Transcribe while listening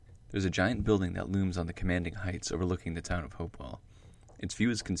There's a giant building that looms on the commanding heights overlooking the town of Hopewell. Its view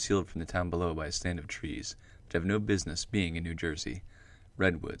is concealed from the town below by a stand of trees that have no business being in New Jersey,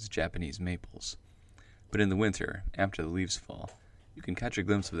 redwoods, Japanese maples. But in the winter, after the leaves fall, you can catch a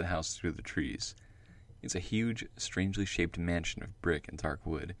glimpse of the house through the trees. It's a huge, strangely shaped mansion of brick and dark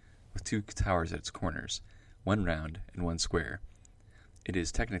wood, with two towers at its corners, one round and one square. It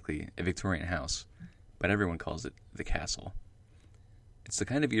is technically a Victorian house, but everyone calls it the castle. It's the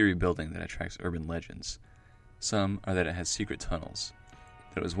kind of eerie building that attracts urban legends. Some are that it has secret tunnels,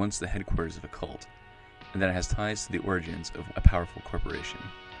 that it was once the headquarters of a cult, and that it has ties to the origins of a powerful corporation.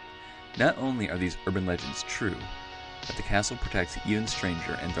 Not only are these urban legends true, but the castle protects even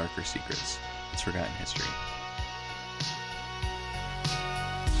stranger and darker secrets. It's forgotten history.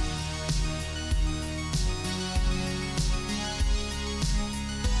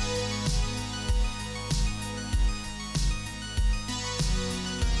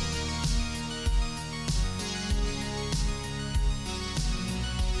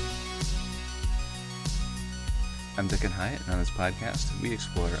 I'm Deccan Hyatt, and on this podcast, we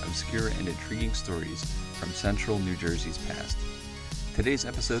explore obscure and intriguing stories from central New Jersey's past. Today's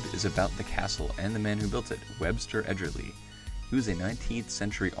episode is about the castle and the man who built it, Webster Edgerly. He was a 19th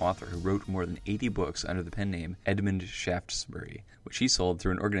century author who wrote more than 80 books under the pen name Edmund Shaftesbury, which he sold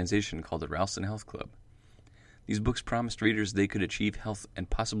through an organization called the Ralston Health Club. These books promised readers they could achieve health and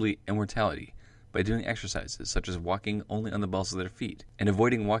possibly immortality by doing exercises such as walking only on the balls of their feet and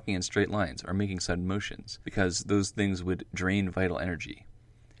avoiding walking in straight lines or making sudden motions, because those things would drain vital energy.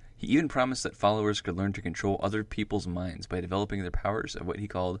 He even promised that followers could learn to control other people's minds by developing their powers of what he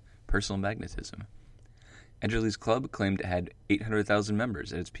called personal magnetism. Edgerly's club claimed it had 800,000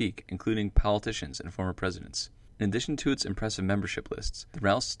 members at its peak, including politicians and former presidents. In addition to its impressive membership lists, the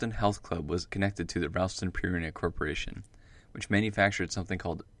Ralston Health Club was connected to the Ralston Purina Corporation, which manufactured something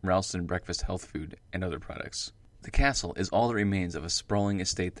called Ralston Breakfast Health Food and other products. The castle is all that remains of a sprawling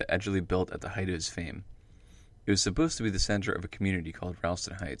estate that Edgerly built at the height of his fame. It was supposed to be the center of a community called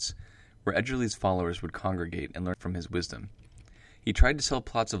Ralston Heights, where Edgerly's followers would congregate and learn from his wisdom. He tried to sell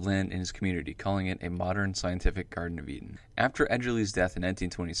plots of land in his community, calling it a modern scientific Garden of Eden. After Edgerly's death in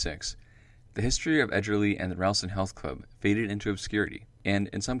 1926, the history of Edgerly and the Ralston Health Club faded into obscurity, and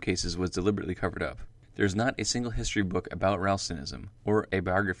in some cases was deliberately covered up. There is not a single history book about Ralstonism or a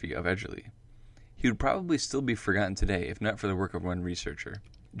biography of Edgerly. He would probably still be forgotten today if not for the work of one researcher.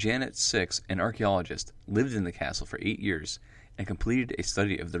 Janet Six, an archaeologist, lived in the castle for 8 years and completed a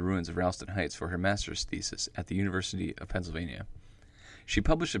study of the ruins of Ralston Heights for her master's thesis at the University of Pennsylvania. She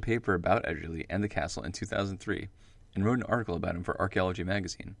published a paper about Edgerly and the castle in 2003 and wrote an article about him for Archaeology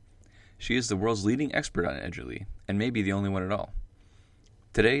magazine. She is the world's leading expert on Edgerly, and may be the only one at all.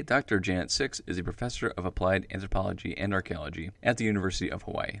 Today, Dr. Janet Six is a professor of applied anthropology and archaeology at the University of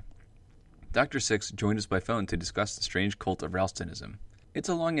Hawaii. Dr. Six joined us by phone to discuss the strange cult of Ralstonism. It's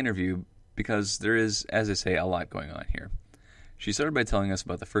a long interview because there is, as I say, a lot going on here. She started by telling us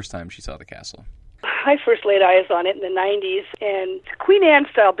about the first time she saw the castle. I first laid eyes on it in the 90s, and it's a Queen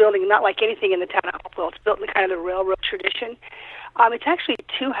Anne-style building, not like anything in the town of Hopewell. It's built in the kind of the railroad tradition. It's actually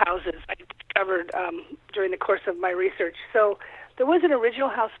two houses I discovered during the course of my research. So there was an original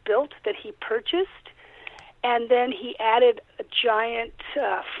house built that he purchased, and then he added a giant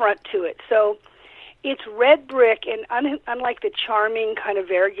front to it. So it's red brick, and unlike the charming kind of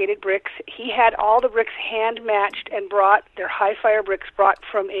variegated bricks, he had all the bricks hand-matched and brought their high-fire bricks brought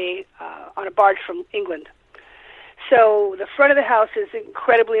from on a barge from England. So the front of the house is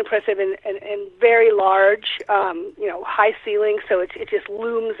incredibly impressive and very large, high ceiling, so it just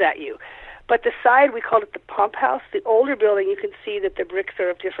looms at you. But the side, we called it the pump house. The older building, you can see that the bricks are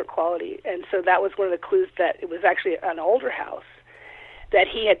of different quality. And so that was one of the clues that it was actually an older house that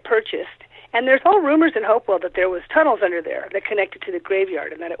he had purchased. And there's all rumors in Hopewell that there was tunnels under there that connected to the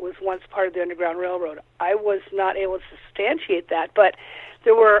graveyard and that it was once part of the Underground Railroad. I was not able to substantiate that, but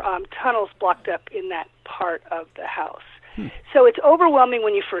there were tunnels blocked up in that part of the house. So it's overwhelming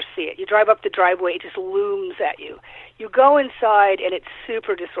when you first see it. You drive up the driveway, it just looms at you. You go inside, and it's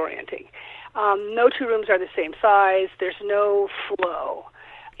super disorienting. No two rooms are the same size. There's no flow.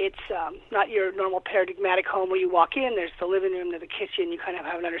 It's not your normal paradigmatic home where you walk in, there's the living room, there's the kitchen, you kind of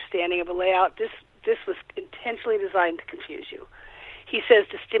have an understanding of a layout. This was intentionally designed to confuse you. He says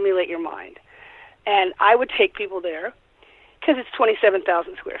to stimulate your mind. And I would take people there because it's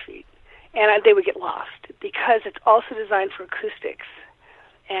 27,000 square feet. And they would get lost because it's also designed for acoustics.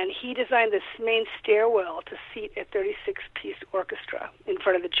 And he designed this main stairwell to seat a 36-piece orchestra in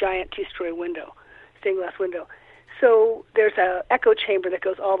front of the giant two-story window, stained glass window. So there's an echo chamber that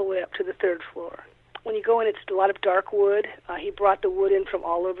goes all the way up to the third floor. When you go in, it's a lot of dark wood. He brought the wood in from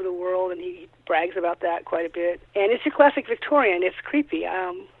all over the world, and he brags about that quite a bit. And it's a classic Victorian. It's creepy.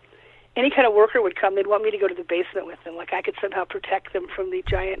 Any kind of worker would come, they'd want me to go to the basement with them. Like I could somehow protect them from the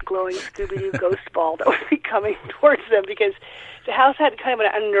giant glowing Scooby-Doo ghost ball that would be coming towards them, because the house had kind of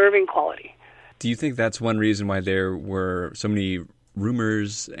an unnerving quality. Do you think that's one reason why there were so many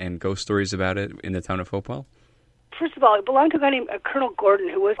rumors and ghost stories about it in the town of Hopewell? First of all, it belonged to a guy named Colonel Gordon,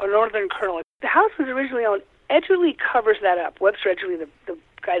 who was a northern colonel. The house was originally owned. Edgerly covers that up. Webster Edgerly, the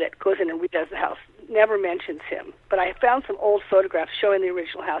guy that goes in and redoes the house, never mentions him. But I found some old photographs showing the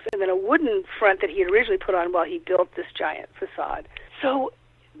original house, and then a wooden front that he had originally put on while he built this giant facade. So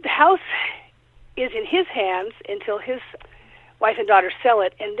the house is in his hands until his wife and daughter sell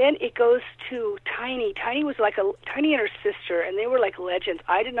it, and then it goes to Tiny. Tiny and her sister, and they were like legends.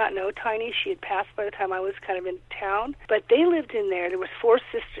 I did not know Tiny. She had passed by the time I was kind of in town, but they lived in there. There was 4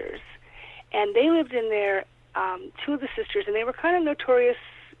 sisters, and they lived in there, 2 of the sisters, and they were kind of notorious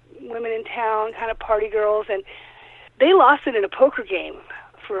women in town, kind of party girls, and they lost it in a poker game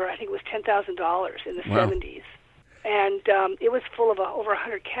for, I think it was $10,000 in the 70s. And it was full of over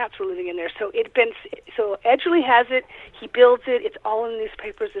 100 cats were living in there. So Edgerly has it. He builds it. It's all in the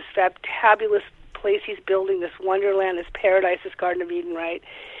newspapers. This fabulous place he's building, this wonderland, this paradise, this Garden of Eden, right?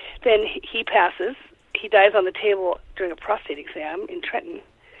 Then he passes. He dies on the table during a prostate exam in Trenton,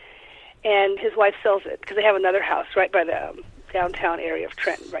 and his wife sells it because they have another house right by the downtown area of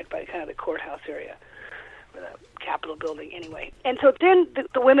Trenton, right by kind of the courthouse area, or the Capitol building anyway. And so then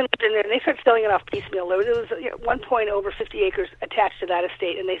the women lived in there, and they started selling it off piecemeal. There was at one point over 50 acres attached to that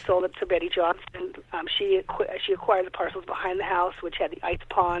estate, and they sold it to Betty Johnson. She acquired the parcels behind the house, which had the ice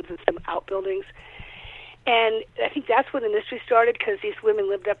ponds and some outbuildings. And I think that's when the mystery started, because these women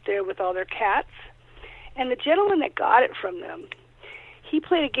lived up there with all their cats. And the gentleman that got it from them, he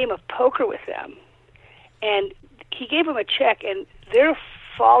played a game of poker with them, and he gave them a check, and their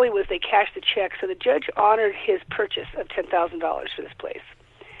folly was they cashed the check, so the judge honored his purchase of $10,000 for this place.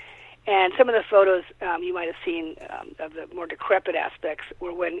 And some of the photos you might have seen of the more decrepit aspects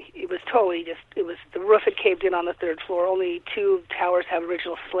were when it was totally the roof had caved in on the 3rd floor. Only 2 towers have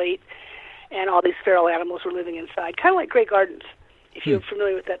original slate, and all these feral animals were living inside, kind of like Grey Gardens, if you're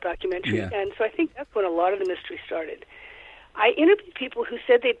familiar with that documentary. Yeah. And so I think that's when a lot of the mystery started. I interviewed people who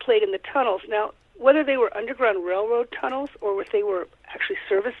said they played in the tunnels. Now, whether they were Underground Railroad tunnels or if they were actually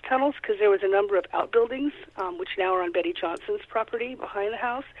service tunnels, because there was a number of outbuildings, which now are on Betty Johnson's property behind the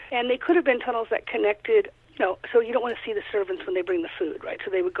house, and they could have been tunnels that connected, so you don't want to see the servants when they bring the food, right? So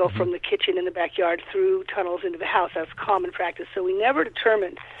they would go from the kitchen in the backyard through tunnels into the house. That was common practice, so we never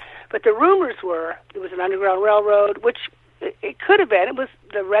determined. But the rumors were it was an Underground Railroad, which it could have been. It was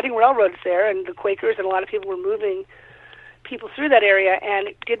the Reading Railroad's there, and the Quakers and a lot of people were moving people through that area, and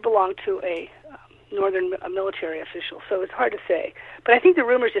it did belong to a northern military official, so it's hard to say. But I think the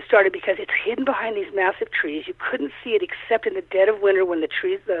rumors just started because it's hidden behind these massive trees. You couldn't see it except in the dead of winter when the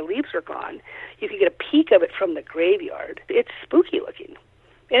leaves are gone. You could get a peek of it from the graveyard. It's spooky looking.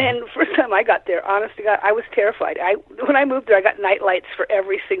 And the first time I got there, honest to God, I was terrified. When I moved there, I got night lights for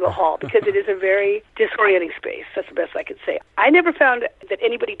every single hall because it is a very disorienting space. That's the best I could say. I never found that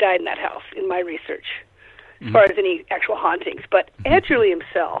anybody died in that house in my research, as far as any actual hauntings. But Edgerly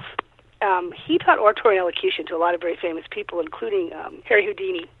himself, he taught oratory and elocution to a lot of very famous people, including Harry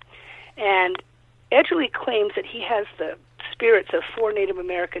Houdini. And Edgerly claims that he has the spirits of 4 Native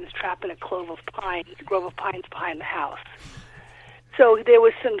Americans trapped in a grove of pines behind the house. So there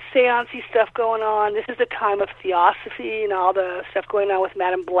was some seance-y stuff going on. This is the time of theosophy and all the stuff going on with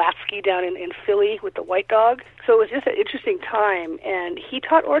Madame Blavatsky down in Philly with the white dog. So it was just an interesting time. And he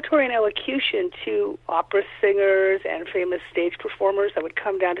taught oratory and elocution to opera singers and famous stage performers that would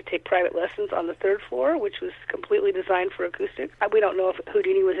come down to take private lessons on the 3rd floor, which was completely designed for acoustic. We don't know if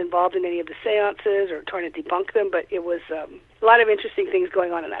Houdini was involved in any of the seances or trying to debunk them, but it was a lot of interesting things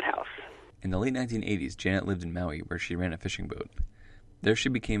going on in that house. In the late 1980s, Janet lived in Maui, where she ran a fishing boat. There she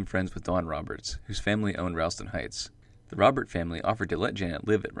became friends with Don Roberts, whose family owned Ralston Heights. The Robert family offered to let Janet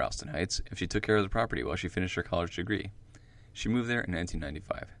live at Ralston Heights if she took care of the property while she finished her college degree. She moved there in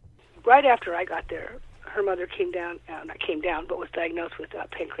 1995. Right after I got there, her mother but was diagnosed with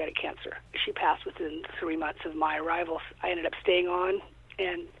pancreatic cancer. She passed within 3 months of my arrival. I ended up staying on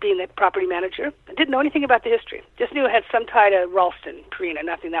and being the property manager. I didn't know anything about the history. Just knew it had some tie to Ralston, Purina,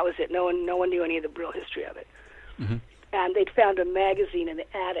 nothing. That was it. No one knew any of the real history of it. Mm-hmm. And they'd found a magazine in the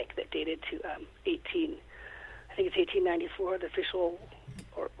attic that dated to 1894, the official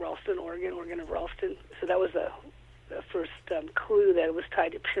Ralston, Oregon of Ralston. So that was the first clue that it was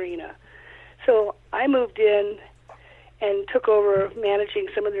tied to Purina. So I moved in, and took over managing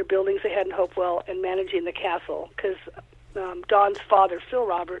some of their buildings they had in Hopewell and managing the castle, because Don's father, Phil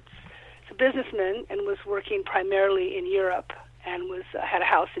Roberts, is a businessman and was working primarily in Europe and had a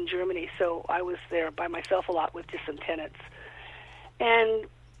house in Germany, so I was there by myself a lot with just some tenants. And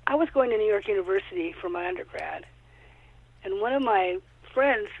I was going to New York University for my undergrad, and one of my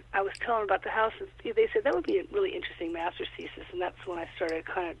friends, I was telling about the house, and they said that would be a really interesting master's thesis, and that's when I started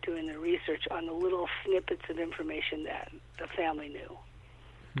kind of doing the research on the little snippets of information that the family knew,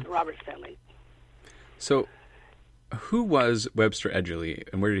 the Roberts family. So, who was Webster Edgerly,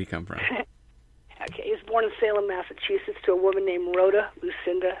 and where did he come from? Okay, he was born in Salem, Massachusetts, to a woman named Rhoda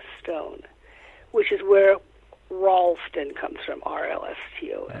Lucinda Stone, which is where Ralston comes from,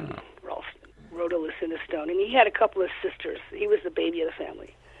 R-L-S-T-O-N, Ralston. Rhoda Lucinda Stone, and he had a couple of sisters. He was the baby of the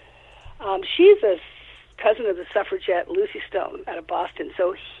family. She's a cousin of the suffragette Lucy Stone out of Boston.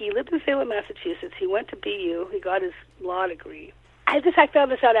 So he lived in Salem, Massachusetts. He went to BU. He got his law degree. I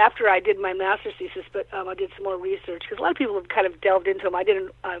found this out after I did my master's thesis, but I did some more research because a lot of people have kind of delved into him. I did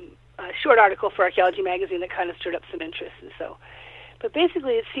a short article for Archaeology Magazine that kind of stirred up some interest, and so. But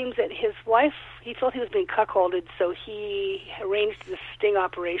basically, it seems that his wife, he felt he was being cuckolded, so he arranged this sting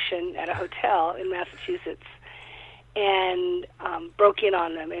operation at a hotel in Massachusetts and broke in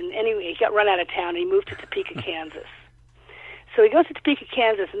on them. And anyway, he got run out of town, and he moved to Topeka, Kansas. So he goes to Topeka,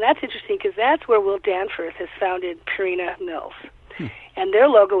 Kansas, and that's interesting because that's where Will Danforth has founded Purina Mills. And their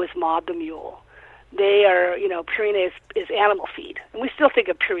logo is Maud the Mule. They are, Purina is animal feed. And we still think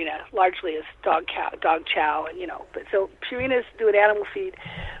of Purina largely as dog chow, and, but so Purina's doing animal feed.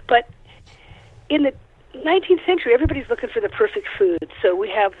 But in the 19th century, everybody's looking for the perfect food. So we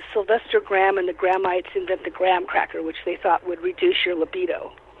have Sylvester Graham and the Grahamites invent the graham cracker, which they thought would reduce your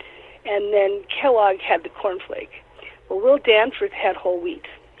libido. And then Kellogg had the cornflake. Well, Will Danforth had whole wheat.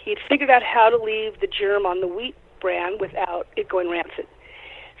 He'd figured out how to leave the germ on the wheat bran without it going rancid.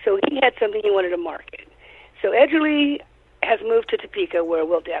 So he had something he wanted to market. So Edgerly has moved to Topeka, where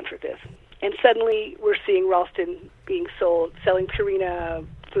Will Danforth is. And suddenly we're seeing Ralston selling Purina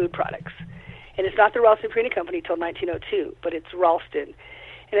food products. And it's not the Ralston Purina Company until 1902, but it's Ralston.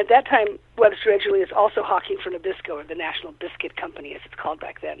 And at that time, Webster Edgerly is also hawking for Nabisco, or the National Biscuit Company, as it's called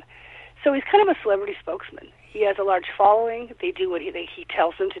back then. So he's kind of a celebrity spokesman. He has a large following. They do what he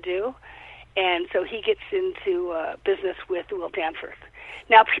tells them to do. And so he gets into business with Will Danforth.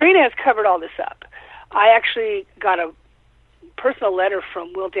 Now, Purina has covered all this up. I actually got a personal letter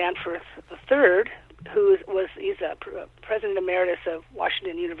from Will Danforth III, he's a president emeritus of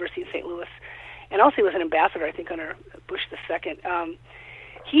Washington University in St. Louis, and also he was an ambassador, I think, under Bush II.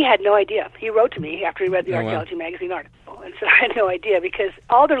 He had no idea. He wrote to me after he read the Archaeology Magazine article, and said, I had no idea, because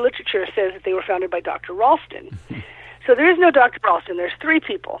all their literature says that they were founded by Dr. Ralston. So there is no Dr. Ralston. There's three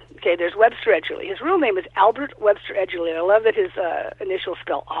people. Okay, there's Webster Edgerly. His real name is Albert Webster Edgerly, and I love that his initials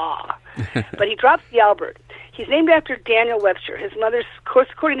spell Ah. But he drops the Albert. He's named after Daniel Webster. His mother's, of course,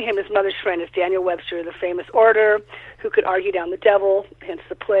 according to him, his mother's friend is Daniel Webster, the famous orator who could argue down the devil, hence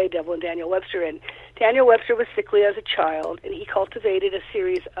the play Devil and Daniel Webster. And Daniel Webster was sickly as a child, and he cultivated a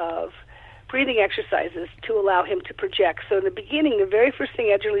series of breathing exercises to allow him to project. So in the beginning, the very first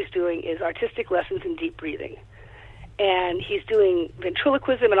thing Edgerly's doing is artistic lessons in deep breathing. And he's doing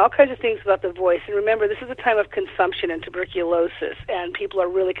ventriloquism and all kinds of things about the voice. And remember, this is a time of consumption and tuberculosis, and people are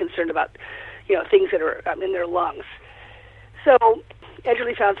really concerned about, things that are in their lungs. So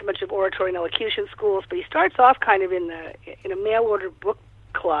Edgerly founds a bunch of oratory and elocution schools, but he starts off kind of in a mail-order book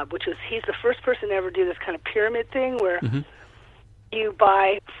club, he's the first person to ever do this kind of pyramid thing where you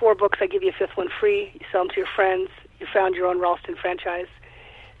buy 4 books, I give you a 5th one free, you sell them to your friends, you found your own Ralston franchise.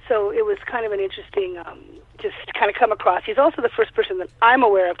 So it was kind of an interesting, just kind of come across. He's also the first person that I'm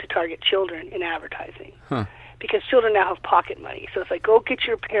aware of to target children in advertising, because children now have pocket money. So it's like, go get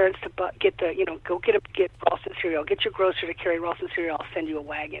your parents to get Ralston cereal, get your grocer to carry Ralston cereal, I'll send you a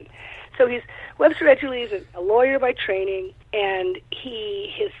wagon. So Webster Edgerly is a lawyer by training, and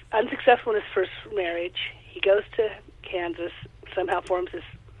he is unsuccessful in his first marriage. He goes to Kansas, somehow forms this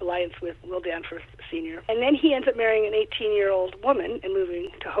alliance with Will Danforth Sr. And then he ends up marrying an 18-year-old woman and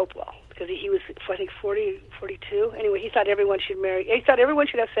moving to Hopewell, because he was, I think, 42. Anyway, he thought everyone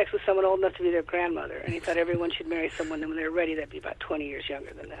should have sex with someone old enough to be their grandmother, and he thought everyone should marry someone when they're ready that'd be about 20 years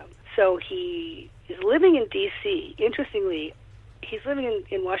younger than them. So he is living in D.C. Interestingly, he's living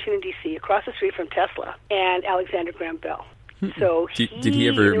in Washington, D.C., across the street from Tesla and Alexander Graham Bell. So did he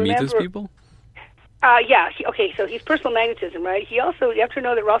ever meet those people? Yeah. So he's personal magnetism, right? He also, you have to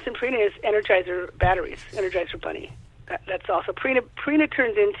know that Ralston Purina is Energizer batteries, Energizer Bunny. That's also, Purina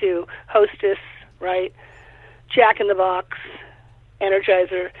turns into Hostess, right? Jack in the Box,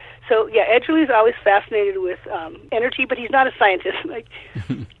 energizer. So, yeah, Edgerly's always fascinated with energy, but he's not a scientist. Like,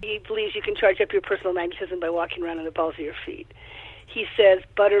 he believes you can charge up your personal magnetism by walking around on the balls of your feet. He says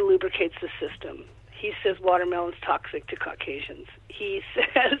butter lubricates the system. He says watermelon's toxic to Caucasians. He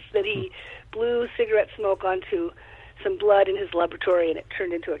says that he blew cigarette smoke onto some blood in his laboratory and it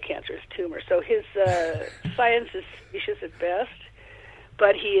turned into a cancerous tumor. So his science is specious at best,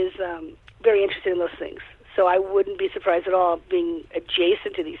 but he is very interested in those things. So I wouldn't be surprised at all, being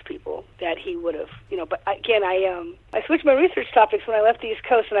adjacent to these people, that he would have, But again, I switched my research topics when I left the East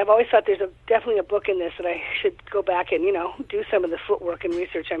Coast, and I've always thought there's definitely a book in this that I should go back and, do some of the footwork and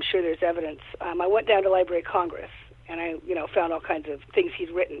research. I'm sure there's evidence. I went down to Library of Congress, and I, found all kinds of things he's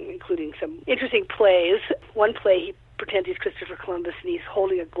written, including some interesting plays. One play, he pretends he's Christopher Columbus, and he's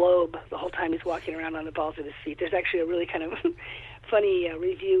holding a globe the whole time he's walking around on the balls of his feet. There's actually a really kind of funny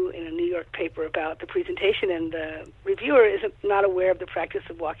review in a New York paper about the presentation, and the reviewer is not aware of the practice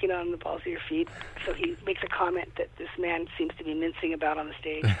of walking on the balls of your feet, so he makes a comment that this man seems to be mincing about on the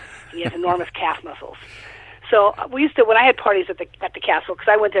stage, and he has enormous calf muscles. So we used to, when I had parties at the castle, because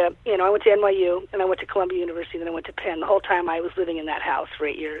I went to NYU, and I went to Columbia University, and then I went to Penn. The whole time I was living in that house for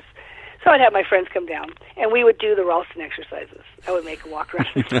 8 years. So I'd have my friends come down, and we would do the Ralston exercises. I would make them walk around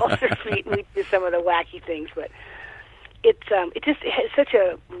the balls of their feet, and we'd do some of the wacky things, but it has such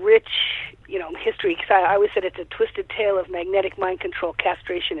a rich, history, because I always said it's a twisted tale of magnetic mind control,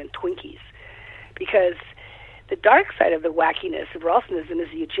 castration, and Twinkies, because the dark side of the wackiness of Ralstonism is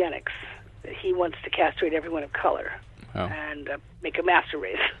eugenics. He wants to castrate everyone of color and make a master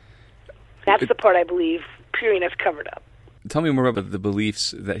race. That's the part I believe Purian has covered up. Tell me more about the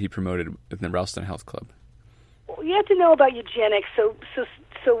beliefs that he promoted in the Ralston Health Club. Well, you have to know about eugenics.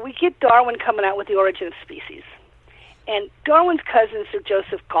 So we get Darwin coming out with The Origin of Species. And Darwin's cousin, Sir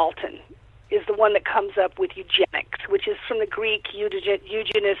Joseph Galton, is the one that comes up with eugenics, which is from the Greek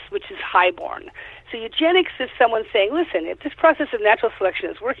eugenis, which is highborn. So eugenics is someone saying, listen, if this process of natural selection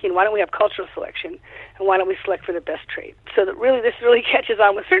is working, why don't we have cultural selection, and why don't we select for the best trait? So that this really catches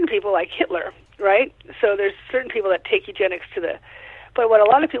on with certain people like Hitler, right? So there's certain people that take eugenics to the... But what a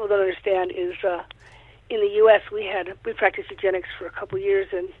lot of people don't understand is in the U.S. we practiced eugenics for a couple years,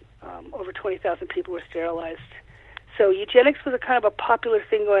 and over 20,000 people were sterilized. So eugenics was a kind of a popular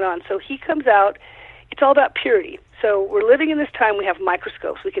thing going on. So he comes out, it's all about purity. So we're living in this time, we have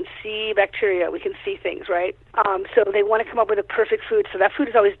microscopes, we can see bacteria, we can see things, right? So they want to come up with a perfect food. So that food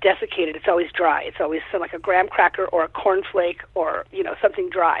is always desiccated, it's always dry. It's always like a graham cracker or a cornflake or, something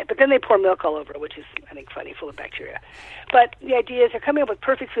dry. But then they pour milk all over it, which is, I think, funny, full of bacteria. But the idea is they're coming up with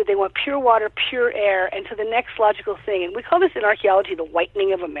perfect food. They want pure water, pure air, and so the next logical thing, and we call this in archaeology the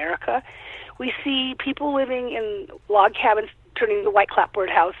whitening of America. We see people living in log cabins turning into white clapboard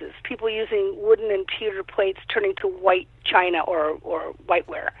houses, people using wooden and pewter plates turning to white china or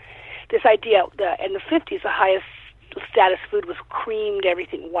whiteware. This idea, in the 50s, the highest status food was creamed,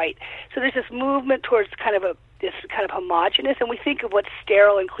 everything white. So there's this movement towards this kind of homogeneous, and we think of what's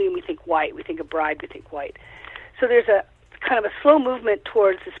sterile and clean, we think white. We think of bride, we think white. So there's a kind of a slow movement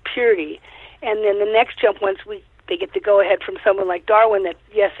towards this purity, and then the next jump, once they get the go-ahead from someone like Darwin that,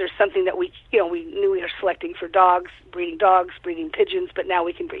 yes, there's something that we knew we were selecting for dogs, breeding pigeons, but now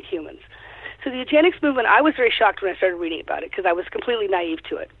we can breed humans. So the eugenics movement, I was very shocked when I started reading about it because I was completely naive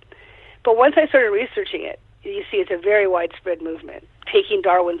to it. But once I started researching it, you see it's a very widespread movement, taking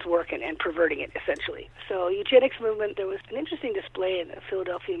Darwin's work and perverting it, essentially. So eugenics movement, there was an interesting display in the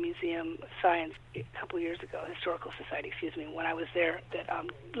Philadelphia Museum of Science a couple years ago, Historical Society, when I was there, that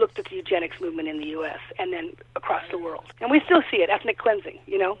looked at the eugenics movement in the U.S. and then across the world. And we still see it, ethnic cleansing,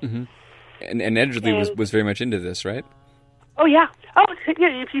 Mm-hmm. And Edgerly was very much into this, right? Oh, yeah. Oh, yeah,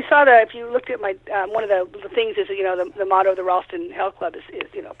 if you looked at my, one of the things is, the motto of the Ralston Health Club is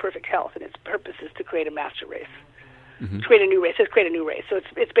perfect health, and its purpose is to create a master race. Mm-hmm. To create a new race. It says create a new race. So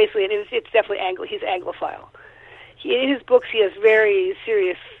it's basically, it's definitely he's Anglophile. In his books, he has very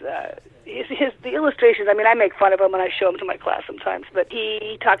serious, the illustrations, I make fun of him and I show them to my class sometimes, but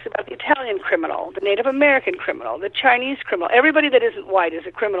he talks about the Italian criminal, the Native American criminal, the Chinese criminal. Everybody that isn't white is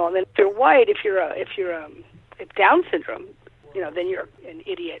a criminal, and then if you're white, if you're Down syndrome, then you're an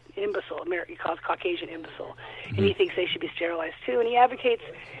idiot, imbecile. He calls Caucasian imbecile. Mm-hmm. And he thinks they should be sterilized too. And he advocates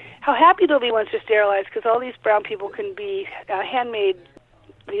how happy they'll be once they're sterilized because all these brown people can be handmade,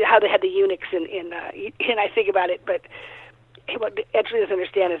 how they had the eunuchs and I think about it, but what Edgerly doesn't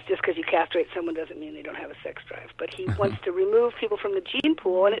understand is just because you castrate someone doesn't mean they don't have a sex drive. But he wants to remove people from the gene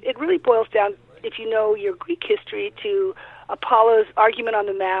pool, and it really boils down, if you know your Greek history, to Apollo's argument on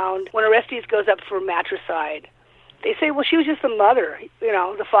the mound when Orestes goes up for matricide. they say, well, she was just the mother.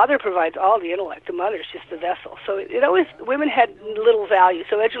 The father provides all the intellect. The mother's just the vessel. So it always, women had little value.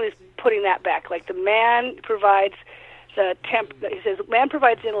 So Edgerly's putting that back. Like the man provides he says, man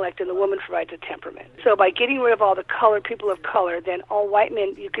provides intellect and the woman provides a temperament. So by getting rid of all the people of color, then all white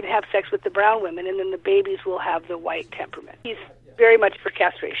men, you can have sex with the brown women, and then the babies will have the white temperament. He's very much for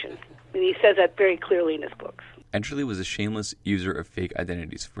castration, and he says that very clearly in his books. Edgerly was a shameless user of fake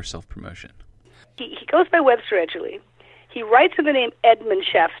identities for self-promotion. He goes by Webster Edgerly. He writes in the name Edmund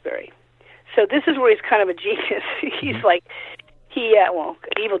Shaftesbury. So this is where he's kind of a genius. He's like,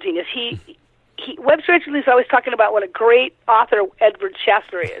 an evil genius. Webster Edgerly is always talking about what a great author Edward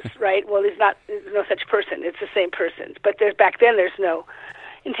Shaftesbury is, right? Well, there's no such person. It's the same person. But back then there's no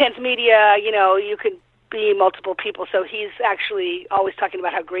intense media. You could be multiple people. So he's actually always talking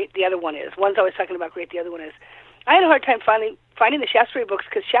about how great the other one is. One's always talking about how great the other one is. I had a hard time finding the Shaftesbury books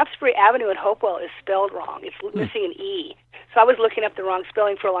because Shaftesbury Avenue in Hopewell is spelled wrong. It's missing an E. So I was looking up the wrong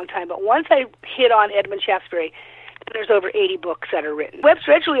spelling for a long time. But once I hit on Edmund Shaftesbury, there's over 80 books that are written.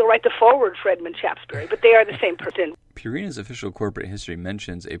 Webster Edgerly will write the foreword for Edmund Shaftesbury, but they are the same person. Purina's official corporate history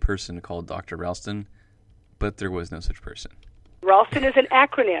mentions a person called Dr. Ralston, but there was no such person. Ralston is an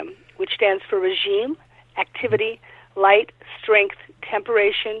acronym which stands for regime, activity, light, strength,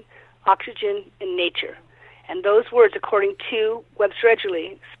 temperation, oxygen, and nature. And those words, according to Webster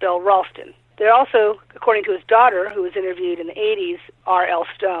Edgerly, spell Ralston. They're also, according to his daughter, who was interviewed in the 80s, R.L.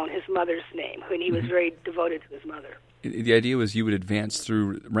 Stone, his mother's name, and he was very devoted to his mother. The idea was you would advance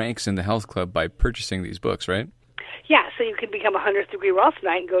through ranks in the health club by purchasing these books, right? Yeah, so you could become a 100th degree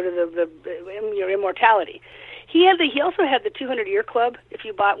Ralstonite and go to your immortality. He also had the 200-year club. If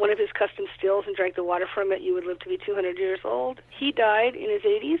you bought one of his custom stills and drank the water from it, you would live to be 200 years old. He died in his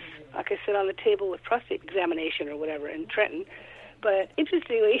 80s, like I said, on the table with prostate examination or whatever in Trenton. But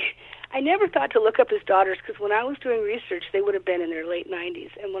interestingly, I never thought to look up his daughters because when I was doing research, they would have been in their late 90s.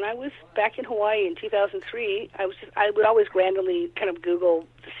 And when I was back in Hawaii in 2003, I would always randomly kind of Google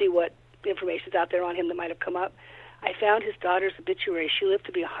to see what information's out there on him that might have come up. I found his daughter's obituary. She lived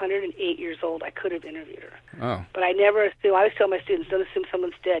to be 108 years old. I could have interviewed her. Oh. But I never assume. I always tell my students, don't assume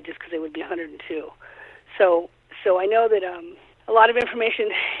someone's dead just because they would be 102. So I know that a lot of information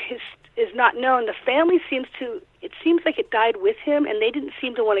is not known. The family it seems like it died with him, and they didn't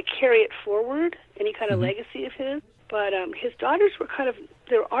seem to want to carry it forward, any kind of legacy of his. But his daughters were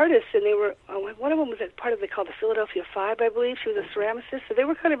they're artists, and they were, one of them was part of, they called the Philadelphia Five, I believe. She was a ceramicist, so they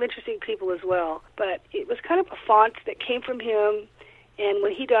were kind of interesting people as well. But it was kind of a font that came from him, and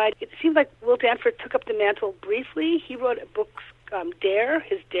when he died, it seemed like Will Danforth took up the mantle briefly. He wrote a book,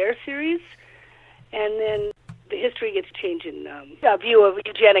 his Dare series, and then the history gets changed in view of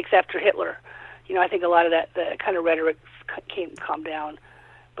eugenics after Hitler. I think a lot of that, the kind of rhetoric calmed down.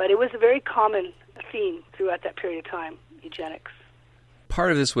 But it was a very common theme throughout that period of time, eugenics.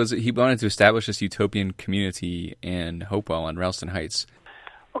 Part of this was that he wanted to establish this utopian community in Hopewell on Ralston Heights.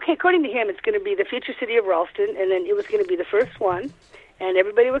 Okay, according to him, it's going to be the future city of Ralston, and then it was going to be the first one, and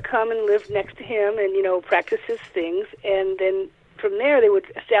everybody would come and live next to him and, practice his things, and then from there they would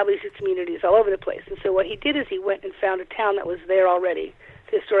establish his communities all over the place. And so what he did is he went and found a town that was there already,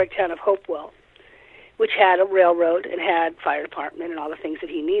 the historic town of Hopewell, which had a railroad and had fire department and all the things that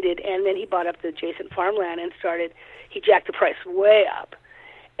he needed. And then he bought up the adjacent farmland and he jacked the price way up.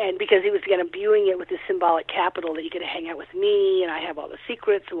 And because he was kind of imbuing it with this symbolic capital that you get to hang out with me and I have all the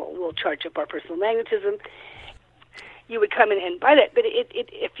secrets and we'll charge up our personal magnetism, you would come in and buy that. But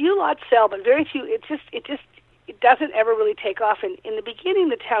a few lots sell, but very few. It doesn't ever really take off. And in the beginning,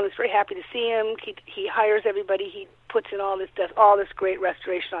 the town is very happy to see him. He hires everybody. He puts in does all this great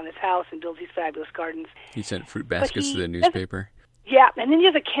restoration on his house and builds these fabulous gardens. He sent fruit baskets to the newspaper. Yeah, and then he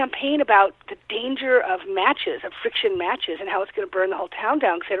has a campaign about the danger of friction matches, and how it's going to burn the whole town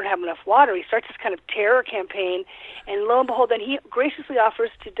down because they don't have enough water. He starts this kind of terror campaign, and lo and behold, then he graciously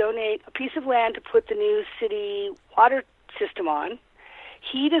offers to donate a piece of land to put the new city water system on.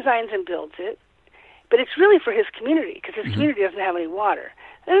 He designs and builds it. But it's really for his community, because his community doesn't have any water.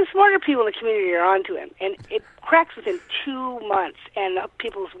 And the smarter people in the community are onto him. And it cracks within 2 months, and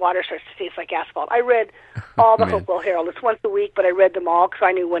people's water starts to taste like asphalt. I read all the Hopewell Herald. It's once a week, but I read them all because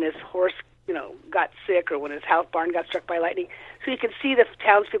I knew when his horse, got sick or when his house barn got struck by lightning. So you could see the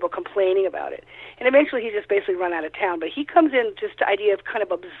townspeople complaining about it. And eventually he just basically run out of town. But he comes in just the idea of kind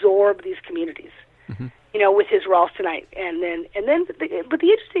of absorb these communities. With his Ralstonite, but the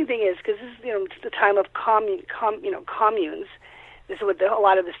interesting thing is, because this is, it's the time of communes. This is what a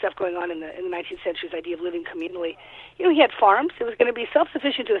lot of the stuff going on in the 19th century, this idea of living communally. He had farms. It was going to be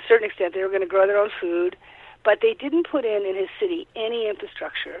self-sufficient to a certain extent. They were going to grow their own food, But they didn't put in his city any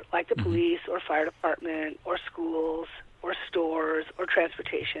infrastructure like the police or fire department or schools or stores or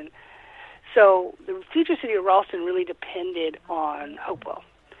transportation. So the future city of Ralston really depended on Hopewell.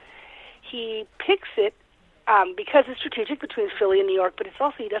 He picks it because it's strategic between Philly and New York, but it's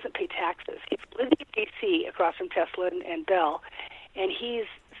also he doesn't pay taxes. He's living in D.C. across from Tesla and Bell, and he's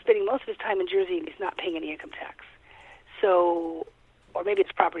spending most of his time in Jersey, and he's not paying any income tax. So, or maybe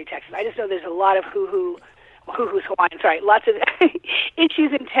it's property taxes. I just know there's a lot of hoo-hoo's Hawaiian, sorry, lots of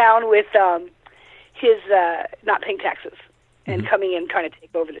issues in town with his not paying taxes and coming in trying to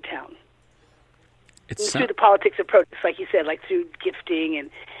take over the town. Through the politics of produce, like you said, like through gifting and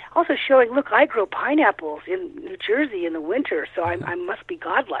also showing, look, I grow pineapples in New Jersey in the winter, so I must be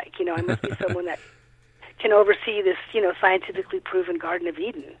godlike. You know, I must be someone that can oversee this, scientifically proven Garden of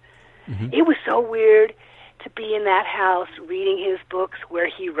Eden. It was so weird to be in that house reading his books where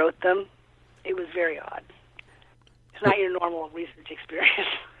he wrote them. It was very odd. It's not your normal research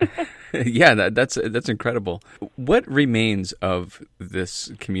experience. Yeah, that's incredible. What remains of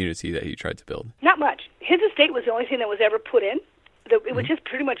this community that he tried to build? Not much. His estate was the only thing that was ever put in. It was just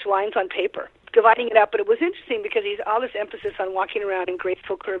pretty much lines on paper, dividing it up. But it was interesting because he's all this emphasis on walking around in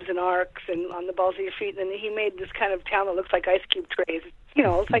graceful curves and arcs and on the balls of your feet. And then he made this kind of town that looks like ice cube trays.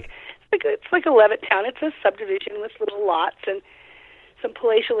 It's like a Levitt town. It's a subdivision with little lots and some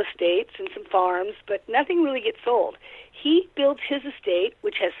palatial estates and some farms, but nothing really gets sold. He builds his estate,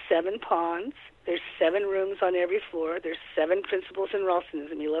 which has 7 ponds. There's 7 rooms on every floor. There's 7 principles in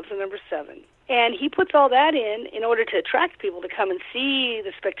Ralstonism. He loves the number 7. And he puts all that in order to attract people to come and see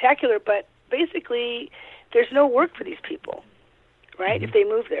the spectacular, but basically there's no work for these people, right? If they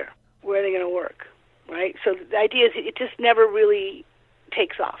move there, where are they going to work, right? So the idea is it just never really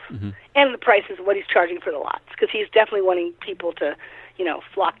takes off. And the price is what he's charging for the lots, because he's definitely wanting people to,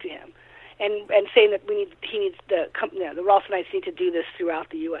 flock to him. And saying that the Ralstonites need to do this throughout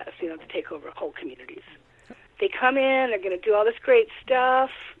the U.S., to take over whole communities. They come in, they're going to do all this great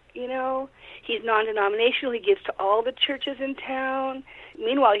stuff, He's non-denominational. He gives to all the churches in town.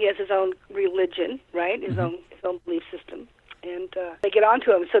 Meanwhile, he has his own religion, right, his own belief system. And they get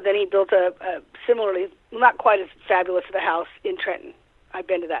onto him. So then he built a similarly, not quite as fabulous of a house in Trenton. I've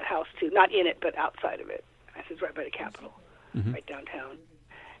been to that house, too. Not in it, but outside of it. It's right by the Capitol, right downtown.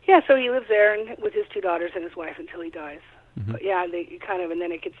 Yeah, so he lives there and with his 2 daughters and his wife until he dies. But yeah, and then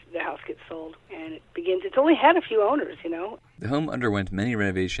the house gets sold, and it's only had a few owners, The home underwent many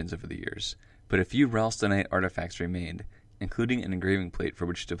renovations over the years, but a few Ralstonite artifacts remained, including an engraving plate for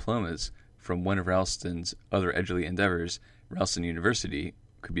which diplomas from one of Ralston's other Edgerly endeavors, Ralston University,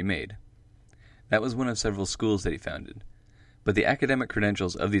 could be made. That was one of several schools that he founded, but the academic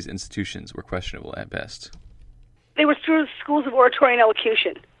credentials of these institutions were questionable at best. They were through schools of oratory and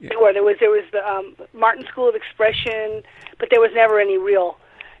elocution. Yeah. There was the Martin School of Expression, but there was never any real.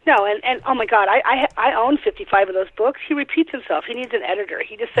 No, and oh my God, I own 55 of those books. He repeats himself. He needs an editor.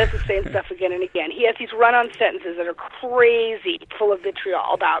 He just says the same stuff again and again. He has these run-on sentences that are crazy, full of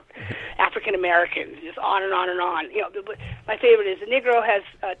vitriol about African Americans, just on and on and on. My favorite is the Negro has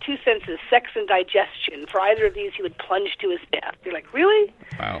 2 senses, sex and digestion. For either of these, he would plunge to his death. You're like, really?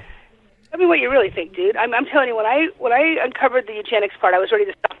 Wow. Tell me what you really think, dude. I'm telling you, when I uncovered the eugenics part, I was ready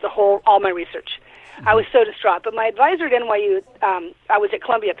to stop all my research. I was so distraught. But my advisor at NYU, I was at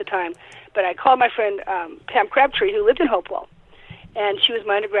Columbia at the time, but I called my friend Pam Crabtree, who lived in Hopewell, and she was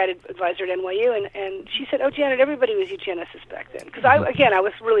my undergrad advisor at NYU, and she said, "Oh, Janet, everybody was eugenicists back then." Because I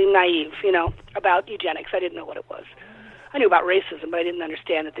was really naive, about eugenics. I didn't know what it was. I knew about racism, but I didn't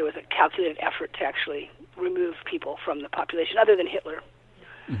understand that there was a calculated effort to actually remove people from the population, other than Hitler.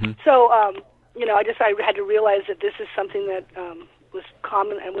 So, I had to realize that this is something that was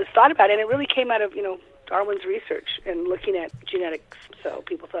common and was thought about, and it really came out of, Darwin's research and looking at genetics. So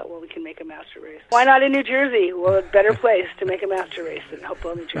people thought, well, we can make a master race. Why not in New Jersey? Well, a better place to make a master race than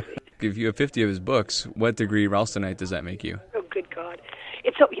Hopewell, New Jersey. If you have 50 of his books, what degree Ralstonite does that make you? Oh, good God.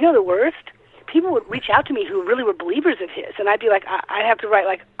 It's so, the worst? People would reach out to me who really were believers of his, and I'd be like, I have to write,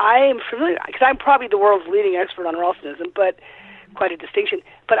 like, I am familiar, because I'm probably the world's leading expert on Ralstonism, but quite a distinction.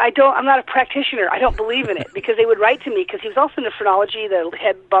 But I'm not a practitioner. I don't believe in it, because they would write to me, because he was also into phrenology, the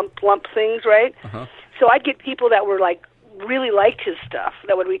head lump things, right? So I'd get people that were like, really liked his stuff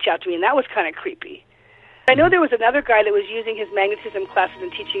that would reach out to me, and that was kind of creepy. I know there was another guy that was using his magnetism classes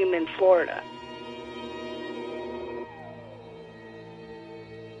and teaching him in Florida.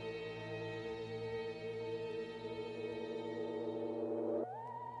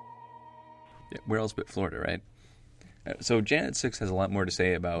 Yeah, where else but Florida, right? So Janet Six has a lot more to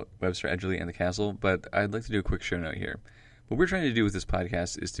say about Webster Edgerly and the castle, but I'd like to do a quick show note here. What we're trying to do with this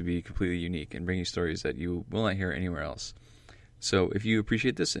podcast is to be completely unique and bring you stories that you will not hear anywhere else. So if you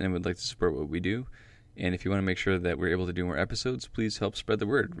appreciate this and would like to support what we do, and if you want to make sure that we're able to do more episodes, please help spread the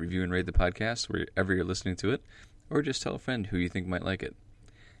word. Review and rate the podcast wherever you're listening to it, or just tell a friend who you think might like it.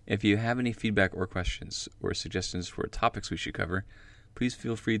 If you have any feedback or questions or suggestions for topics we should cover, please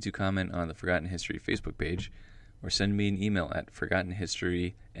feel free to comment on the Forgotten History Facebook page or send me an email at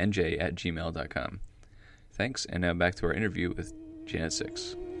forgottenhistorynj@gmail.com. Thanks, and now back to our interview with Janet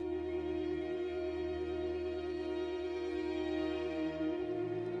Six.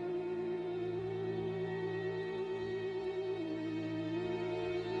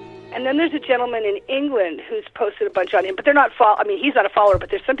 And then there's a gentleman in England who's posted a bunch on him, but they're not he's not a follower, but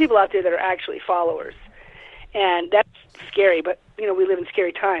there's some people out there that are actually followers. And that's scary, but, we live in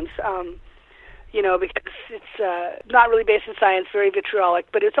scary times, because it's not really based in science, very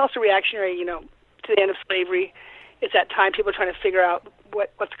vitriolic, but it's also reactionary, to the end of slavery. It's that time people are trying to figure out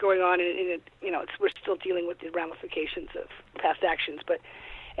what's going on, and we're still dealing with the ramifications of past actions. But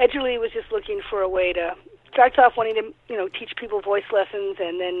Edgerly was just looking for a way to starts off wanting to, teach people voice lessons,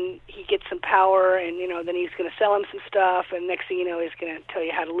 and then he gets some power, and, then he's going to sell them some stuff, and next thing you know, he's going to tell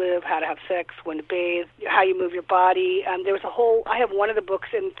you how to live, how to have sex, when to bathe, how you move your body. There was I have one of the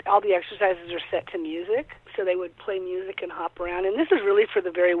books, and all the exercises are set to music, so they would play music and hop around, and this is really for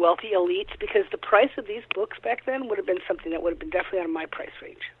the very wealthy elites, because the price of these books back then would have been something that would have been definitely out of my price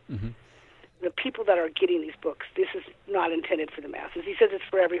range. Mm-hmm. The people that are getting these books, this is not intended for the masses. He says it's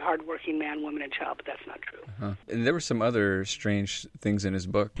for every hardworking man, woman, and child, but that's not true. Uh-huh. And there were some other strange things in his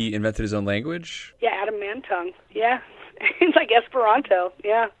book. He invented his own language? Yeah, Adam Mantung. Yeah. It's like Esperanto.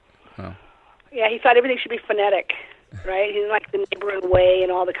 Yeah. Oh. Yeah, he thought everything should be phonetic, right? He didn't like the neighboring way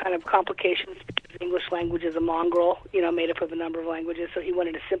and all the kind of complications, because English language is a mongrel, made up of a number of languages, so he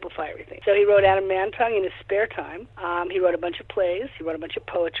wanted to simplify everything. So he wrote Adam Mantung in his spare time. He wrote a bunch of plays, he wrote a bunch of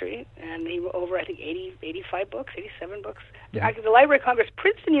poetry, and he wrote over, 85 books, 87 books. Yeah. The Library of Congress,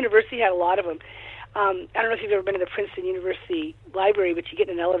 Princeton University had a lot of them. I don't know if you've ever been to the Princeton University Library, but you get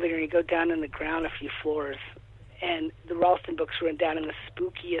in an elevator and you go down in the ground a few floors, and the Ralston books were down in the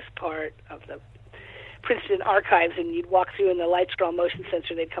spookiest part of the Princeton archives, and you'd walk through, and the lights were all motion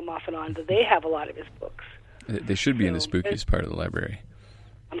sensor, they'd come off and on, but they have a lot of his books. They should be in the spookiest part of the library.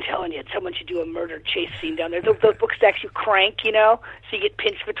 I'm telling you, someone should do a murder chase scene down there. Those books actually crank, so you get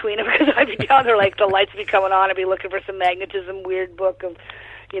pinched between them, because I'd be down there, like, the lights would be coming on, I'd be looking for some magnetism, weird book of,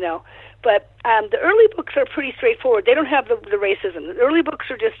 But the early books are pretty straightforward. They don't have the racism. The early books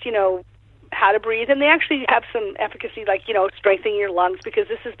are just, how to breathe, and they actually have some efficacy, like, strengthening your lungs, because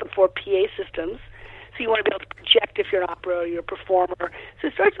this is before PA systems. So you want to be able to project if you're an opera or you're a performer. So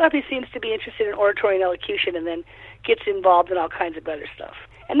it starts off, he seems to be interested in oratory and elocution, and then gets involved in all kinds of other stuff.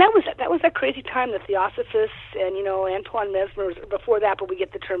 And that was that crazy time, the Theosophists and, Antoine Mesmer, before that, but we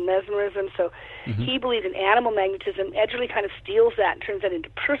get the term mesmerism. So he believed in animal magnetism. Edgerly kind of steals that and turns that into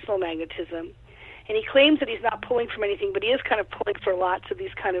personal magnetism. And he claims that he's not pulling from anything, but he is kind of pulling for lots of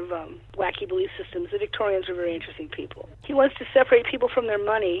these kind of wacky belief systems. The Victorians were very interesting people. He wants to separate people from their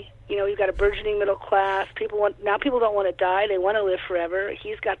money. You've got a burgeoning middle class. People don't want to die. They want to live forever.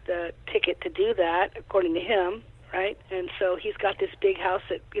 He's got the ticket to do that, according to him, right? And so he's got this big house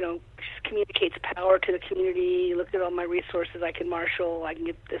that, just communicates power to the community. Look at all my resources I can marshal. I can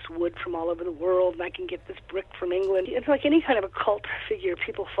get this wood from all over the world, and I can get this brick from England. It's like any kind of a cult figure.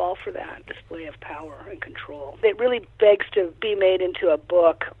 People fall for that display of power and control. It really begs to be made into a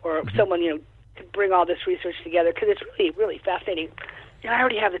book, or someone, to bring all this research together, because it's really, really fascinating. I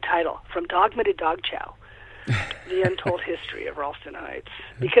already have the title, From Dogma to Dog Chow. The Untold History of Ralston Heights,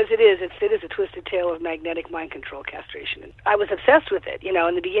 because it is a twisted tale of magnetic mind control castration. And I was obsessed with it. In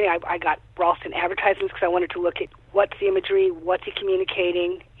the beginning, I got Ralston advertisements because I wanted to look at what's the imagery, what's he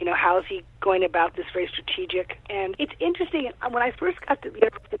communicating, how is he going about this very strategic. And it's interesting, when I first got to the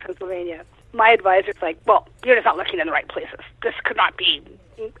University of Pennsylvania, my advisor's like, well, you're just not looking in the right places. This could not be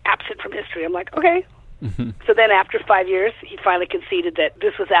absent from history. I'm like, okay. So then after 5 years, he finally conceded that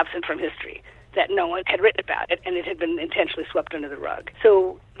this was absent from history, that no one had written about it, and it had been intentionally swept under the rug.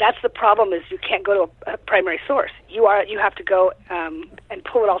 So that's the problem, is you can't go to a primary source. You have to go and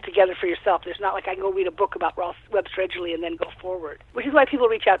pull it all together for yourself. There's not like I can go read a book about Webster Edgerly and then go forward, which is why people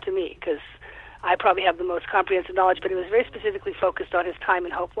reach out to me, because I probably have the most comprehensive knowledge, but it was very specifically focused on his time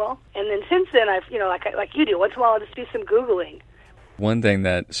in Hopewell. And then since then, I've, like you do, once in a while I'll just do some Googling. One thing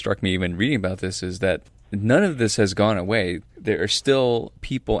that struck me when reading about this is that none of this has gone away. There are still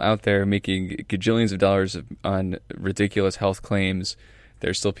people out there making gajillions of dollars on ridiculous health claims.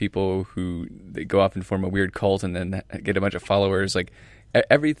 There's still people who they go off and form a weird cult and then get a bunch of followers. Like,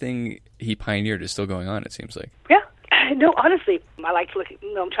 everything he pioneered is still going on, it seems like. Yeah. No, honestly, I like to look at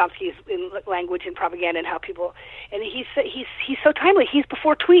Noam Chomsky's in language and propaganda and how people, and he's so timely. He's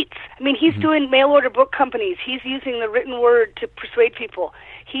before tweets. I mean, he's doing mail order book companies. He's using the written word to persuade people.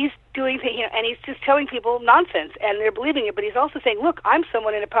 He's doing things, and he's just telling people nonsense, and they're believing it. But he's also saying, "Look, I'm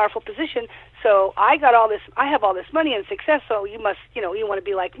someone in a powerful position, so I have all this money and success. So you must, you want to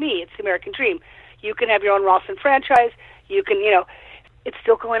be like me. It's the American dream. You can have your own Ralston franchise. You can, It's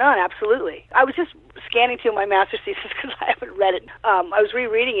still going on, absolutely. I was just scanning through my master's thesis because I haven't read it. I was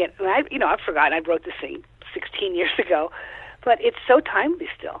rereading it, and I've forgotten. I wrote this thing 16 years ago, but it's so timely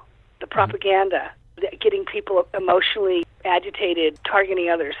still. The propaganda, getting people emotionally agitated, targeting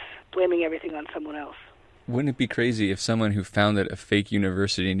others, blaming everything on someone else. Wouldn't it be crazy if someone who founded a fake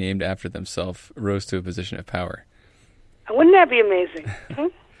university named after themselves rose to a position of power? Wouldn't that be amazing?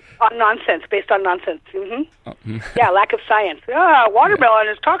 On nonsense, based on nonsense. Yeah, lack of science. Watermelon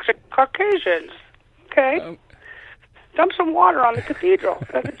is toxic to Caucasians. Okay. Dump some water on the cathedral.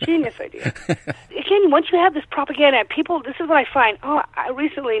 That's a genius idea. Again, once you have this propaganda, people, this is what I find. I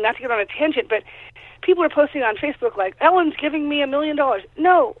recently, not to get on a tangent, but people are posting on Facebook like, Ellen's giving me $1 million.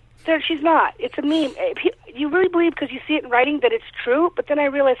 No, she's not. It's a meme. You really believe because you see it in writing that it's true, but then I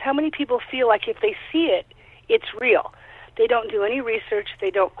realize how many people feel like if they see it, it's real. They don't do any research.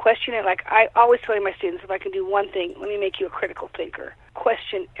 They don't question it. Like I always tell my students, if I can do one thing, let me make you a critical thinker.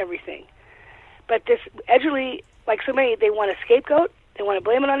 Question everything. But this Edgerly, like so many, they want a scapegoat, they want to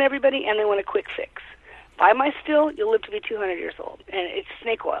blame it on everybody, and they want a quick fix. Buy my still, you'll live to be 200 years old. And it's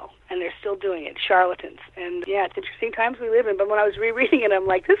snake oil, and they're still doing it. Charlatans. And yeah, it's interesting times we live in. But when I was rereading it, I'm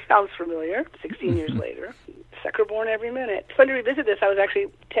like, this sounds familiar 16 years later. Sucker born every minute. It's fun to revisit this. I was actually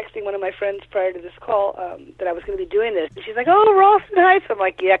texting one of my friends prior to this call that I was going to be doing this. And she's like, oh, Ralston Heights. I'm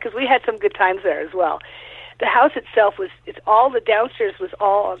like, yeah, because we had some good times there as well. The house itself the downstairs was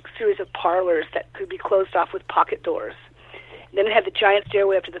all a series of parlors that could be closed off with pocket doors. And then it had the giant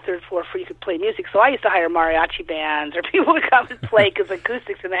stairway up to the third floor where you could play music. So I used to hire mariachi bands or people to come and play because the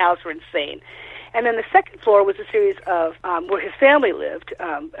acoustics in the house were insane. And then the second floor was a series of where his family lived,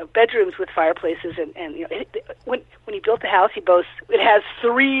 bedrooms with fireplaces. And when he built the house, he boasts it has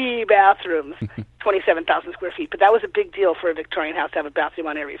 3 bathrooms, 27,000 square feet. But that was a big deal for a Victorian house to have a bathroom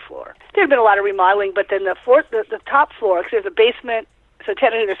on every floor. There had been a lot of remodeling, but then the top floor, because there's a basement, so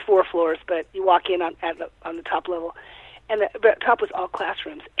technically there's 4 floors, but you walk in on the top level. And the top was all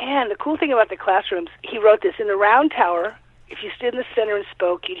classrooms. And the cool thing about the classrooms, he wrote this, in the round tower, if you stood in the center and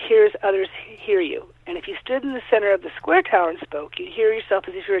spoke, you'd hear as others hear you. And if you stood in the center of the square tower and spoke, you'd hear yourself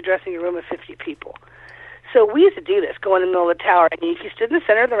as if you were addressing a room of 50 people. So we used to do this, go in the middle of the tower, and if you stood in the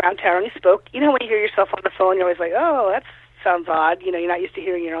center of the round tower and you spoke, when you hear yourself on the phone, you're always like, oh, that sounds odd. You're not used to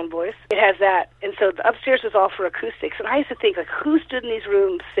hearing your own voice. It has that. And so the upstairs was all for acoustics. And I used to think, like, who stood in these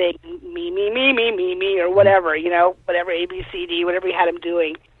rooms saying me, me, me, me, me, me, or whatever, whatever A, B, C, D, whatever he had him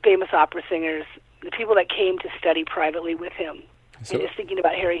doing, famous opera singers, the people that came to study privately with him. So, and just thinking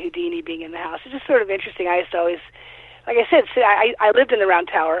about Harry Houdini being in the house. It's just sort of interesting. I used to always, like I said, I lived in the round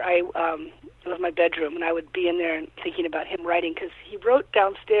tower. It was my bedroom, and I would be in there and thinking about him writing, because he wrote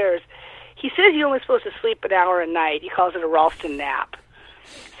downstairs. He says you're only supposed to sleep an hour a night. He calls it a Ralston nap.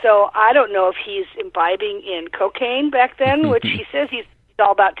 So I don't know if he's imbibing in cocaine back then, which he says he's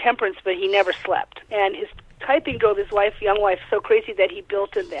all about temperance, but he never slept. And his typing drove his young wife, so crazy that he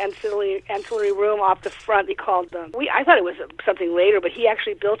built an ancillary room off the front. He called them. I thought it was something later, but he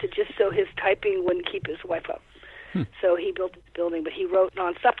actually built it just so his typing wouldn't keep his wife up. So he built this building, but he wrote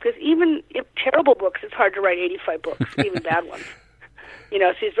nonstop, because even if terrible books, it's hard to write 85 books, even bad ones.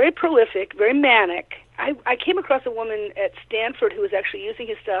 So he's very prolific, very manic. I came across a woman at Stanford who was actually using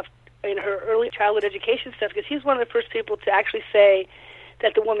his stuff in her early childhood education stuff, because he's one of the first people to actually say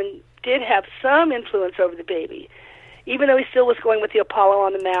that the woman did have some influence over the baby. Even though he still was going with the Apollo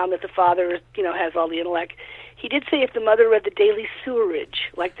on the mound, that the father, has all the intellect, he did say if the mother read the Daily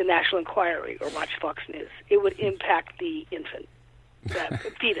Sewerage, like the National Enquirer or watched Fox News, it would impact the infant,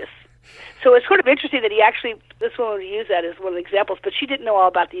 the fetus. So it's sort of interesting that this woman would use that as one of the examples, but she didn't know all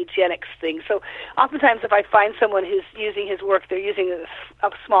about the eugenics thing. So oftentimes if I find someone who's using his work, they're using a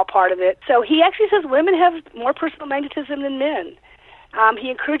small part of it. So he actually says women have more personal magnetism than men.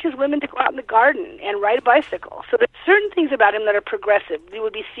 He encourages women to go out in the garden and ride a bicycle. So there's certain things about him that are progressive. They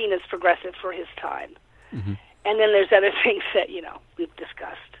would be seen as progressive for his time. Mm-hmm. And then there's other things that, we've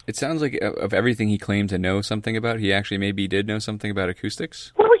discussed. It sounds like of everything he claimed to know something about, he actually maybe did know something about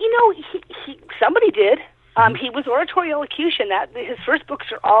acoustics? Well, somebody did. He was oratory elocution. His first books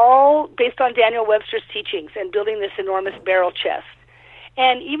are all based on Daniel Webster's teachings and building this enormous barrel chest.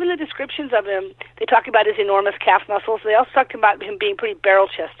 And even the descriptions of him, they talk about his enormous calf muscles. They also talk about him being pretty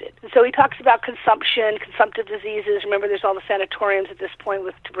barrel-chested. And so he talks about consumption, consumptive diseases. Remember, there's all the sanatoriums at this point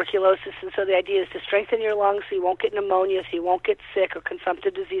with tuberculosis, and so the idea is to strengthen your lungs so you won't get pneumonia, so you won't get sick or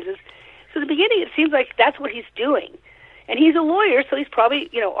consumptive diseases. So at the beginning, it seems like that's what he's doing. And he's a lawyer, so he's probably,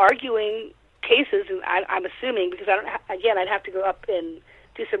 arguing cases, and I'm assuming, because I'd have to go up and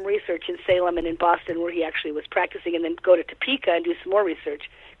do some research in Salem and in Boston where he actually was practicing, and then go to Topeka and do some more research,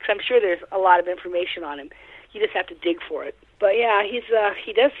 because I'm sure there's a lot of information on him. You just have to dig for it. But yeah,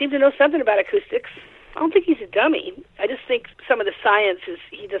 he does seem to know something about acoustics. I don't think he's a dummy. I just think some of the science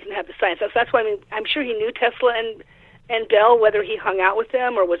he doesn't have the science. That's why I'm sure he knew Tesla and Bell, whether he hung out with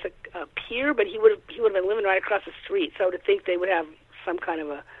them or was a peer, but he would have been living right across the street, so I would think they would have some kind of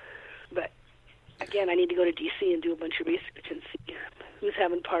a... But again, I need to go to D.C. and do a bunch of research and see who's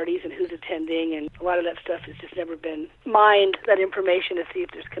having parties and who's attending, and a lot of that stuff has just never been mined, that information, to see if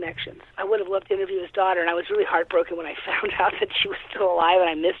there's connections. I would have loved to interview his daughter, and I was really heartbroken when I found out that she was still alive and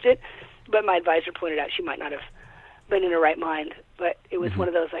I missed it, but my advisor pointed out she might not have been in her right mind. But it was one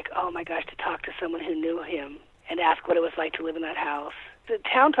of those, like, oh my gosh, to talk to someone who knew him and ask what it was like to live in that house. The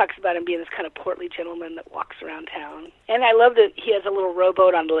town talks about him being this kind of portly gentleman that walks around town. And I love that he has a little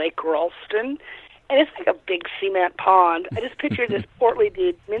rowboat on Lake Ralston, and it's like a big cement pond. I just picture this portly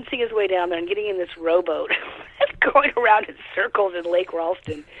dude mincing his way down there and getting in this rowboat and going around in circles in Lake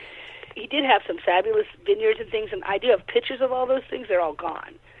Ralston. He did have some fabulous vineyards and things, and I do have pictures of all those things. They're all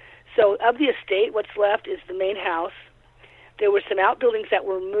gone. So of the estate, what's left is the main house. There were some outbuildings that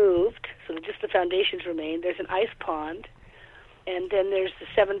were moved, so just the foundations remain. There's an ice pond, and then there's the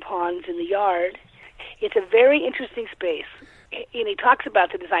 7 ponds in the yard. It's a very interesting space. And he talks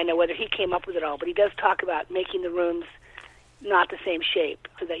about the design, now whether he came up with it all, but he does talk about making the rooms not the same shape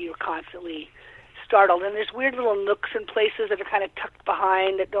so that you're constantly startled. And there's weird little nooks and places that are kind of tucked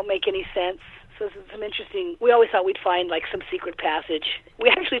behind that don't make any sense. So there's some interesting, we always thought we'd find like some secret passage. We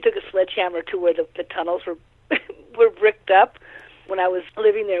actually took a sledgehammer to where the tunnels were bricked up when I was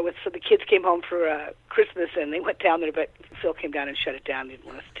living there so the kids came home for Christmas and they went down there, but Phil came down and shut it down. He didn't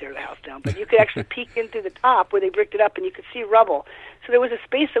want us to tear the house down. But you could actually peek in through the top where they bricked it up and you could see rubble. So there was a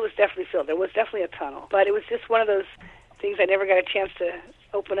space that was definitely filled. There was definitely a tunnel. But it was just one of those things I never got a chance to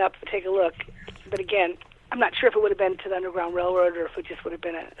open up and take a look. But again, I'm not sure if it would have been to the Underground Railroad or if it just would have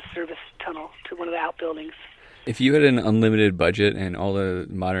been a service tunnel to one of the outbuildings. If you had an unlimited budget and all the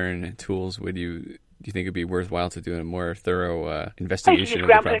modern tools, do you think it'd be worthwhile to do a more thorough investigation of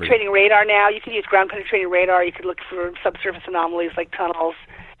the property? You can use ground-penetrating radar now. You can use ground-penetrating radar. You could look for subsurface anomalies like tunnels.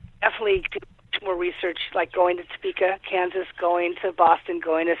 Definitely do more research, like going to Topeka, Kansas, going to Boston,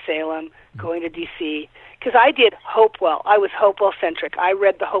 going to Salem, going to D.C. Because I did Hopewell. I was Hopewell-centric. I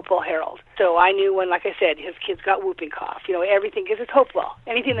read the Hopewell Herald. So I knew when, like I said, his kids got whooping cough, everything, because it's Hopewell.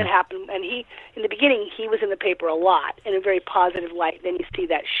 Anything that happened, and in the beginning, he was in the paper a lot in a very positive light. Then you see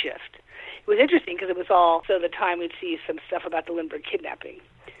that shift. It was interesting because it was also the time we'd see some stuff about the Lindbergh kidnapping,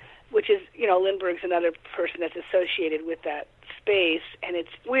 which is, Lindbergh's another person that's associated with that space. And it's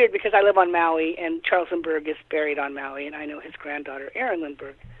weird because I live on Maui, and Charles Lindbergh is buried on Maui, and I know his granddaughter, Erin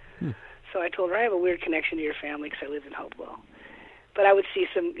Lindbergh. So I told her, I have a weird connection to your family because I lived in Hopewell. But I would see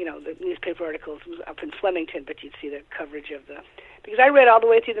some, the newspaper articles up in Flemington, but you'd see the coverage of because I read all the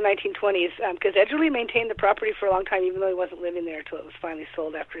way through the 1920s, because Edgerly maintained the property for a long time, even though he wasn't living there until it was finally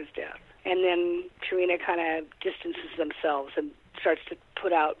sold after his death. And then Purina kind of distances themselves and starts to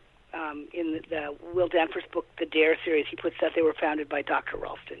put out, in the Will Danforth book, the Dare series, he puts that they were founded by Dr.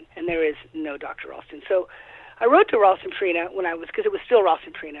 Ralston, and there is no Dr. Ralston. So I wrote to Ralston Purina because it was still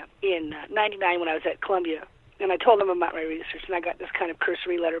Ralston Purina, in 99 when I was at Columbia. And I told them about my research, and I got this kind of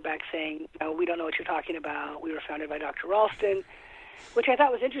cursory letter back saying, we don't know what you're talking about. We were founded by Dr. Ralston, which I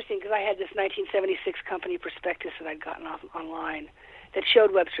thought was interesting because I had this 1976 company prospectus that I'd gotten off online that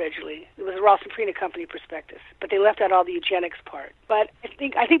showed Webster Edgerly. It was a Ralston Purina company prospectus, but they left out all the eugenics part. But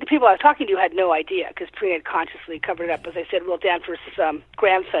I think the people I was talking to had no idea because Purina had consciously covered it up. As I said, Will Danforth's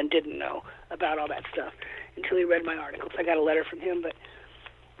grandson didn't know about all that stuff until he read my articles. I got a letter from him, but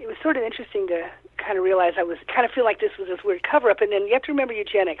it was sort of interesting to kind of realize I was kind of feel like this was this weird cover-up. And then you have to remember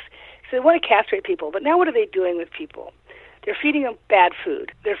eugenics. So they want to castrate people, but now what are they doing with people? They're feeding them bad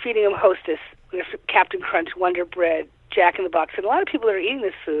food. They're feeding them Hostess, Captain Crunch, Wonder Bread, Jack in the Box. And a lot of people that are eating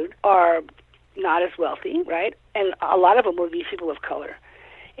this food are not as wealthy, right? And a lot of them will be people of color.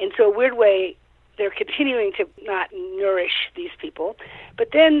 And so a weird way, they're continuing to not nourish these people. But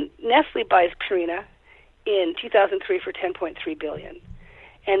then Nestle buys Purina in 2003 for $10.3 billion.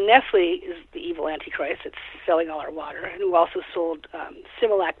 And Nestle is the evil antichrist that's selling all our water, and who also sold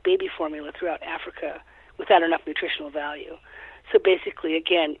Similac baby formula throughout Africa without enough nutritional value. So basically,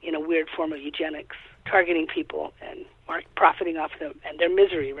 again, in a weird form of eugenics, targeting people and profiting off them and their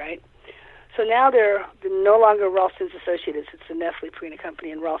misery, right? So now they're no longer Ralston's associates. It's the Nestle Purina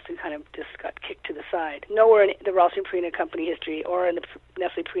Company, and Ralston kind of just got kicked to the side. Nowhere in the Ralston Purina Company history or in the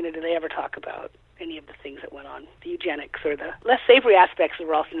Nestle Purina do they ever talk about any of the things that went on, the eugenics or the less savory aspects of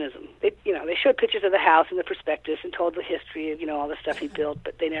Ralstonism. They showed pictures of the house in the prospectus and told the history of, all the stuff he built,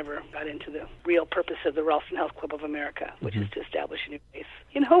 but they never got into the real purpose of the Ralston Health Club of America, which is to establish a new base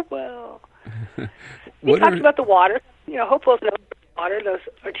in Hopewell. He talked about the water. Hopewell's known for water, those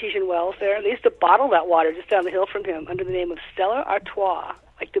artesian wells there. They used to bottle that water just down the hill from him under the name of Stella Artois,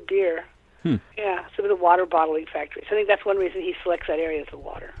 like the beer. Yeah, so it was a water bottling factory. So I think that's one reason he selects that area as the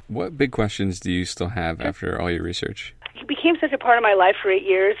water. What big questions do you still have after all your research? He became such a part of my life for 8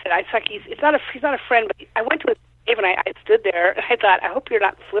 years, and I thought he's not a friend, but I went to his cave and I stood there, and I thought, I hope you're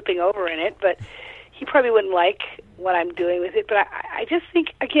not flipping over in it, but he probably wouldn't like what I'm doing with it. But I just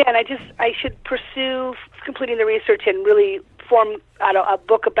think, again, I should pursue completing the research and really form a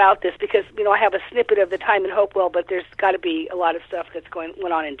book about this, because I have a snippet of the time in Hopewell, but there's got to be a lot of stuff that's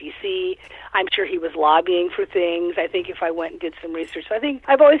went on in D.C. I'm sure he was lobbying for things. I think if I went and did some research, so I think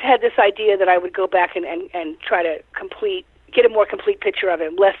I've always had this idea that I would go back and try to get a more complete picture of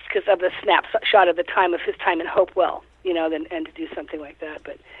him, less because of the snapshot of the time of his time in Hopewell, and to do something like that.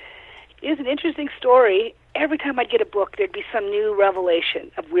 But it was an interesting story. Every time I'd get a book, there'd be some new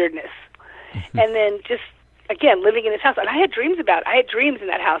revelation of weirdness, and then just. Again, living in his house. And I had dreams in that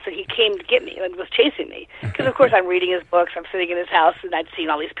house that he came to get me and was chasing me. Because, of course, I'm reading his books, I'm sitting in his house, and I'd seen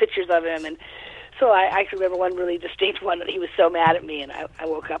all these pictures of him. And so I can remember one really distinct one that he was so mad at me, and I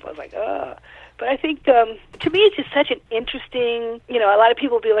woke up, I was like, oh. But I think, to me, it's just such an interesting, a lot of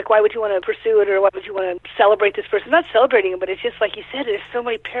people will be like, why would you want to pursue it, or why would you want to celebrate this person? Not celebrating him, but it's just like you said, there's so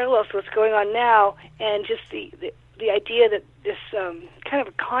many parallels to what's going on now, and just the idea that this kind of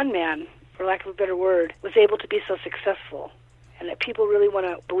a con man, for lack of a better word, was able to be so successful, and that people really want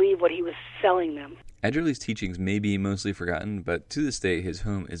to believe what he was selling them. Edgerly's teachings may be mostly forgotten, but to this day his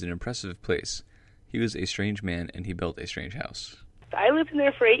home is an impressive place. He was a strange man, and he built a strange house. I lived in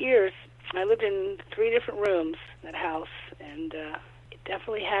there for 8 years. I lived in 3 different rooms in that house, and it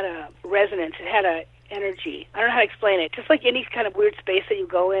definitely had a resonance. It had a energy. I don't know how to explain it. Just like any kind of weird space that you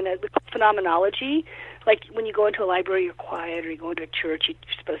go in, we call phenomenology. Like when you go into a library, you're quiet, or you go into a church, you're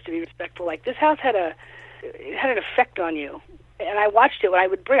supposed to be respectful. Like this house had an effect on you. And I watched it when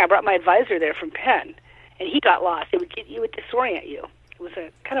I brought my advisor there from Penn, and he got lost. It would disorient you. It was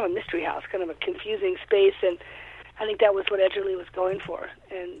a kind of a mystery house, kind of a confusing space, and I think that was what Edgerly was going for.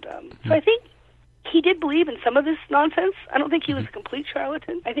 And so I think he did believe in some of this nonsense. I don't think he was a complete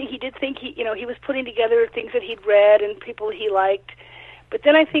charlatan. I think he did think he was putting together things that he'd read and people he liked. But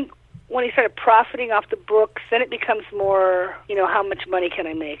then I think when he started profiting off the books, then it becomes more, how much money can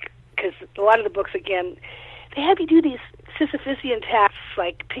I make? Because a lot of the books, again, they have you do these Sisyphusian tasks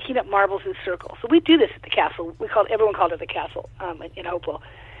like picking up marbles in circles. So we do this at the castle. Everyone called it the castle in Hopewell.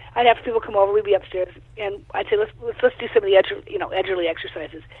 I'd have people come over. We'd be upstairs, and I'd say, let's do some of the Edgerly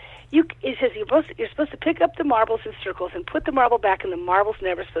exercises. It says you're supposed to pick up the marbles in circles and put the marble back, and the marble's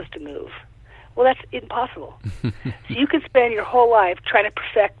never supposed to move. Well, that's impossible. So you could spend your whole life trying to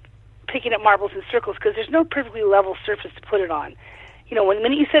perfect picking up marbles in circles, because there's no perfectly level surface to put it on. The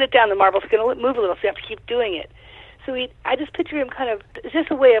minute you set it down, the marble's going to move a little, so you have to keep doing it. So I just picture him kind of, is this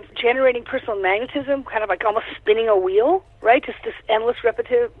a way of generating personal magnetism, kind of like almost spinning a wheel, right? Just this endless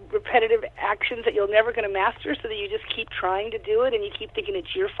repetitive actions that you're never going to master, so that you just keep trying to do it, and you keep thinking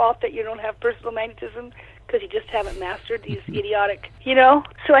it's your fault that you don't have personal magnetism because you just haven't mastered these idiotic,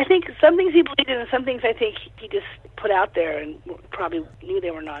 So I think some things he believed in, and some things I think he just put out there and probably knew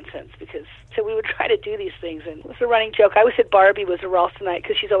they were nonsense, so we would try to do these things, and it was a running joke. I always said Barbie was a Ralstonite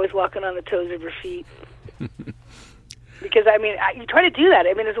because she's always walking on the toes of her feet. Because, you try to do that.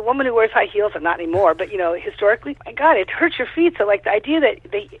 There's a woman who wears high heels, and not anymore, but, historically, my God, it hurts your feet. So, the idea that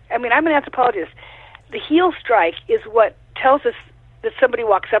I'm an anthropologist. The heel strike is what tells us that somebody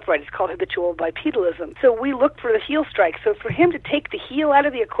walks upright. It's called habitual bipedalism. So we look for the heel strike. So for him to take the heel out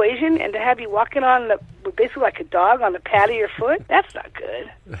of the equation and to have you walking on basically like a dog on the pad of your foot, that's not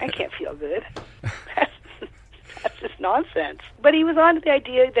good. I can't feel good. That's just nonsense. But he was on to the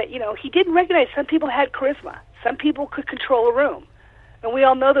idea that, he didn't recognize some people had charisma. Some people could control a room. And we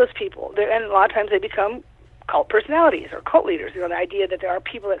all know those people. And a lot of times they become cult personalities or cult leaders. The idea that there are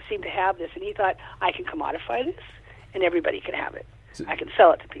people that seem to have this. And he thought, I can commodify this, and everybody can have it. So I can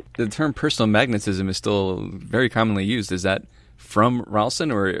sell it to people. The term personal magnetism is still very commonly used. Is that from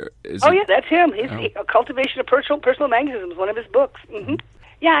Ralston, or is yeah, that's him. A Cultivation of Personal Magnetism is one of his books. Mm-hmm.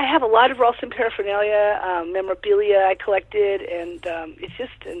 Yeah, I have a lot of Ralston paraphernalia, memorabilia I collected, and it's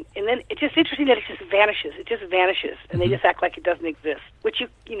just, and then it's just interesting that it just vanishes. It just vanishes, and they just act like it doesn't exist, which you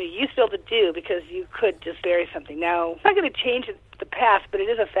used to be able to do because you could just bury something. Now, it's not going to change the past, but it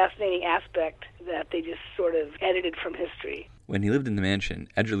is a fascinating aspect that they just sort of edited from history. When he lived in the mansion,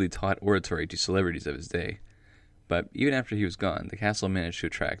 Edgerly taught oratory to celebrities of his day. But even after he was gone, the castle managed to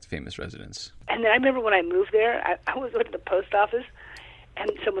attract famous residents. And then I remember when I moved there, I was going to the post office, and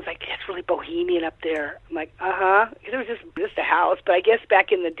someone's like, "It's really bohemian up there." I'm like, "Uh-huh." It was just a house. But I guess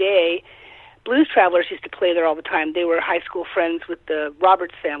back in the day, Blues Travelers used to play there all the time. They were high school friends with the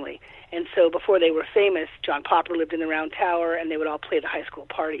Roberts family. And so before they were famous, John Popper lived in the Round Tower, and they would all play the high school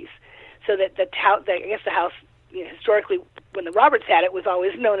parties. So that I guess the house, historically, when the Roberts had it, was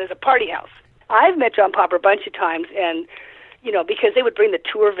always known as a party house. I've met John Popper a bunch of times, and because they would bring the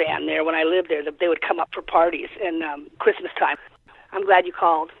tour van there when I lived there, they would come up for parties and Christmas time. I'm glad you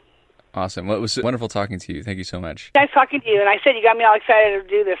called. Awesome. Well, it was wonderful talking to you. Thank you so much. Nice talking to you. And I said you got me all excited to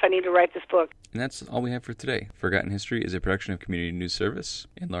do this. I need to write this book. And that's all we have for today. Forgotten History is a production of Community News Service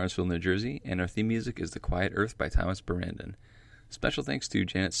in Lawrenceville, New Jersey, and our theme music is The Quiet Earth by Thomas Barandon. Special thanks to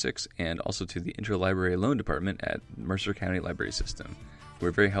Janet Six and also to the Interlibrary Loan Department at Mercer County Library System. Who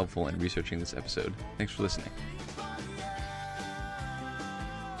were very helpful in researching this episode. Thanks for listening.